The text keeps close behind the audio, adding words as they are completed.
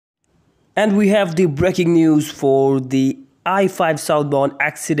And we have the breaking news for the I-5 southbound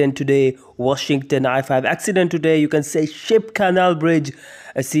accident today. Washington I-5 accident today. You can say ship Canal Bridge,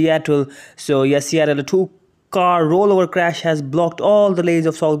 Seattle. So yes, Seattle, a two-car rollover crash has blocked all the lanes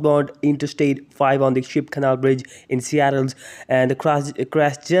of southbound Interstate 5 on the ship Canal Bridge in Seattle. And the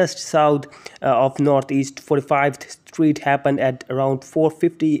crash just south of Northeast 45th Street happened at around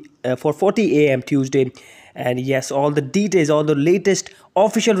 4:40 a.m. Tuesday. And yes, all the details, all the latest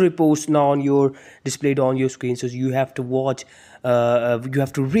official reports now on your displayed on your screen, so you have to watch, you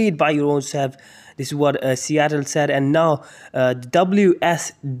have to read by your own self. This is what Seattle said. And now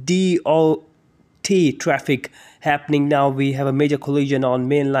WSDOT traffic happening now. We have a major collision on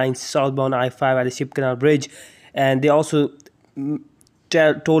main line southbound I-5 at the Ship Canal Bridge, and they also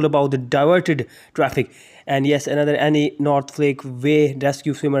told about the diverted traffic. And yes, another Annie North Lake Way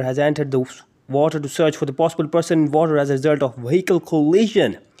rescue swimmer has entered the water to search for the possible person in water as a result of vehicle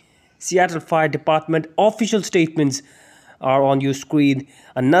collision. Seattle Fire Department official statements are on your screen.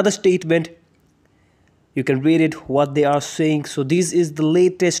 Another statement, you can read it what they are saying. So this is the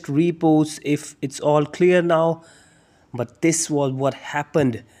latest reports, if it's all clear now, but this was what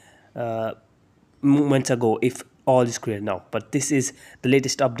happened moments ago, if all is clear now. But this is the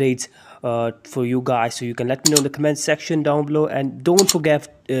latest updates for you guys, so you can let me know in the comment section down below. And don't forget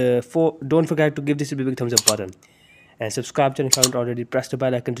to give this a big thumbs up button and subscribe to the channel if you haven't already. Press the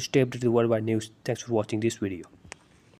bell icon to stay updated with worldwide news. Thanks for watching this video.